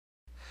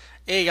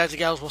Hey guys and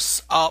gals,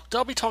 what's up? Today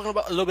I'll be talking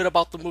about a little bit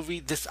about the movie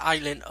This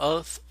Island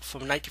Earth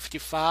from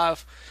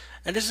 1955,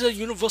 and this is a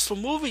Universal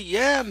movie.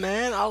 Yeah,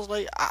 man. I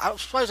was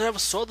surprised I never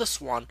saw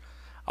this one.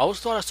 I always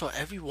thought I saw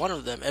every one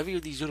of them, every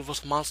of these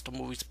Universal monster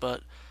movies,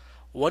 but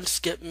one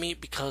skipped me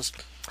because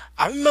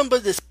I remember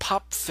this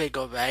pop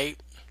figure, right?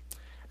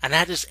 And I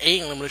had this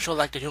alien when it showed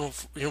like the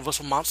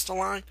Universal monster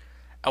line.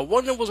 And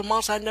one of them was a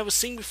monster I'd never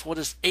seen before.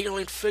 This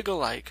alien figure,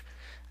 like,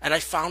 and I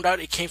found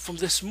out it came from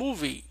this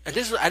movie. And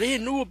this I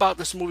didn't know about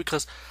this movie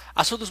because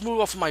I saw this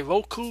movie off of my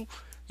Roku.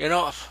 You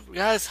know,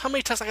 guys, how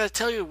many times I gotta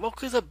tell you,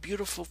 Roku is a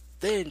beautiful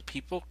thing,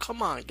 people.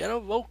 Come on, get a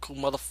Roku,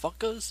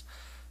 motherfuckers.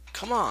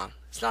 Come on,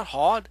 it's not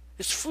hard.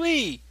 It's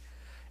free.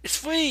 It's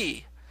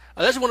free.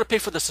 Unless you want to pay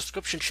for the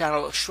subscription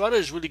channel, Shudder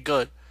is really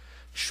good.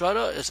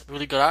 Shudder is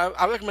really good.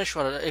 I recommend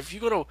Shudder. If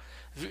you're gonna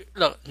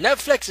look,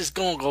 Netflix is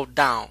gonna go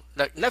down.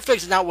 Like Netflix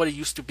is not what it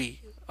used to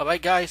be. All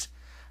right, guys.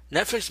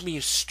 Netflix is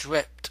being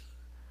stripped.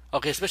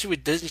 Okay, especially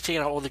with Disney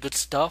taking out all the good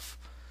stuff.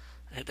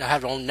 They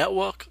have their own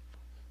network,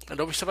 and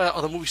there'll be some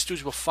other movie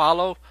studios will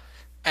follow.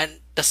 And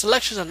the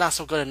selections are not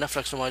so good at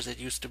Netflix anymore as it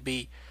used to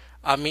be.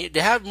 I mean,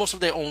 they have most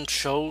of their own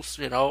shows,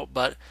 you know,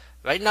 but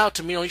right now,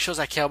 to me, the only shows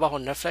I care about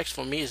on Netflix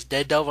for me is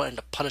Daredevil and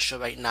The Punisher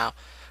right now.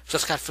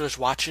 Just got finished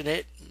watching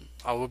it.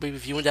 I will be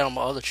reviewing that on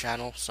my other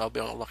channel, so I'll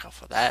be on the lookout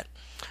for that.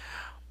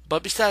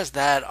 But besides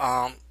that,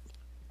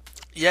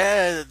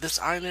 yeah, this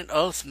Island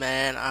Earth,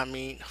 man. I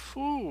mean,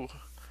 whew,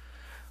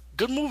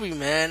 good movie,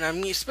 man. I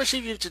mean, especially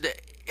if you're into the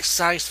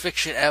science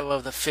fiction era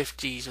of the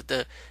 50s with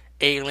the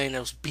alien,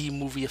 those B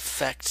movie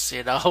effects,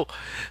 you know.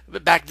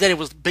 But back then it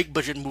was big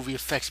budget movie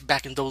effects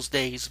back in those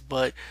days,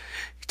 but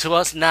to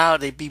us now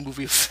they B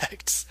movie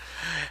effects.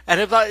 And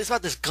it's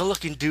about this good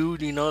looking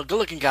dude, you know, good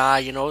looking guy,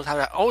 you know, how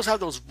I always have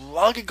those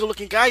rugged good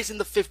looking guys in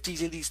the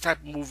 50s in these type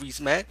of movies,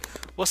 man.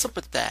 What's up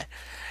with that?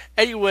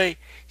 Anyway,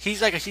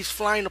 he's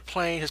flying a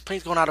plane, his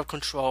plane's going out of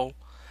control,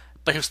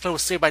 but his plane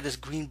was saved by this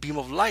green beam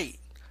of light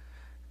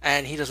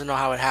and he doesn't know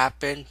how it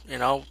happened, you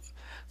know.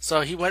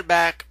 So he went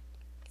back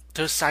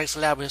to his science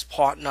lab with his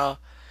partner,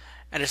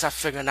 and they started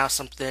figuring out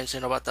some things, you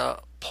know, about the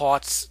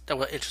parts that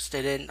we're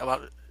interested in,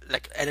 about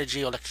like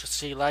energy,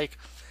 electricity, like.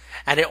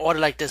 And they ordered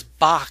like this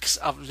box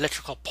of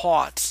electrical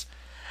parts,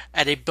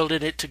 and they built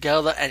it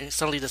together, and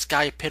suddenly this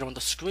guy appeared on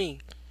the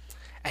screen,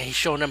 and he's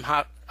showing them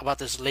how about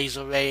this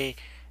laser ray,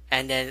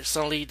 and then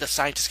suddenly the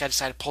scientist guy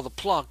decided to pull the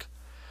plug.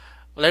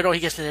 Later on, he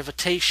gets an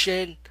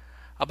invitation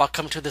about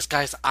coming to this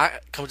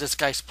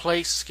guy's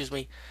place. Excuse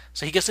me.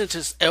 So he gets into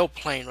this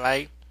airplane,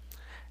 right?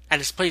 And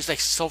this plane's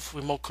like self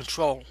remote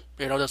control.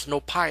 You know, there's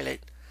no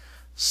pilot.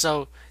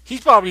 So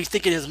he's probably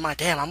thinking in his mind,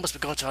 "Damn, I must be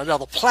going to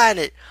another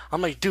planet."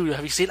 I'm like, "Dude,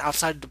 have you seen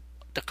outside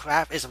the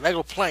craft? It's a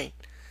regular plane.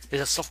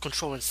 There's a self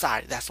control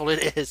inside. That's all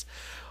it is."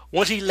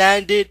 Once he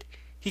landed,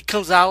 he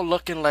comes out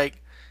looking like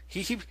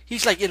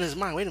he's like in his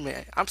mind, "Wait a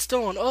minute, I'm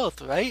still on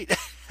Earth, right?"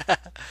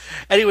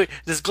 Anyway,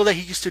 this girl that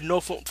he used to know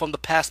from the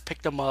past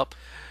picked him up,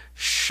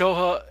 show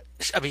her.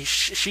 I mean,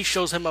 she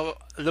shows him a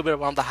little bit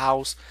around the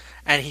house,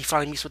 and he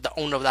finally meets with the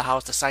owner of the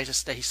house, the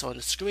scientist that he saw on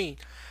the screen.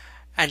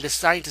 And the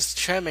scientist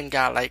chairman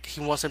guy, like, he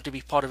wants him to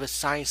be part of his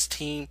science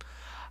team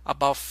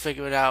about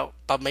figuring out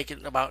about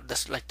making about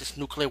this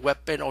nuclear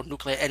weapon or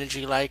nuclear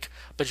energy, like,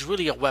 but it's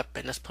really a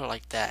weapon. Let's put it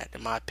like that,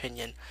 in my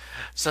opinion.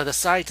 So the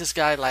scientist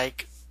guy,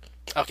 like,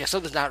 okay,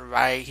 something's not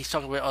right. He's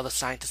talking with other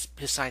scientists,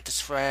 his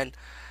scientist friend,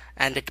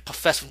 and the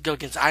professor from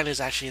Gilligan's Island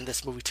is actually in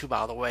this movie too,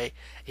 by the way.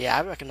 Yeah,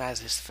 I recognize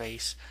his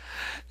face.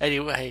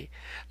 Anyway,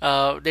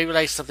 they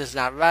realize something's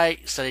not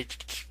right, so they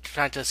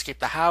trying to escape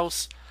the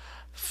house.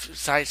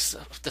 Science,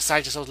 the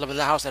scientists was living in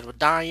the house that were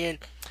dying,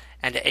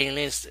 and the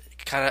aliens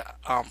kind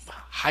of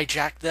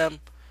hijacked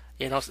them,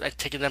 you know, and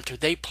taking them to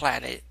their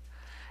planet.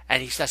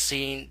 And he starts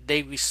seeing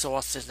their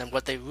resources and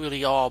what they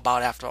really are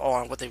about after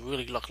all, and what they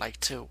really look like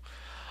too.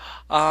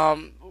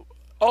 Um,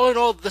 all in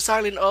all, The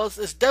Silent Earth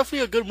is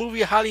definitely a good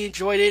movie. I highly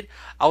enjoyed it.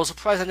 I was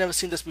surprised I'd never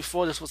seen this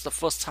before. This was the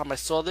first time I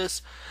saw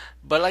this.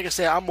 But like I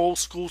said, I'm old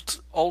school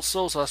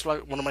also, so that's why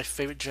one of my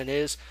favorite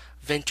genres.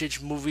 Vintage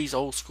movies,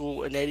 old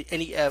school, in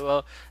any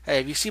era.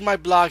 Hey, if you see my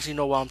blogs, you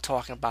know what I'm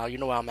talking about. You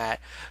know where I'm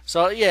at.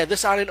 So yeah, This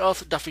Silent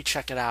Earth, definitely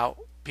check it out.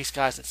 Peace,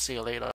 guys, and see you later.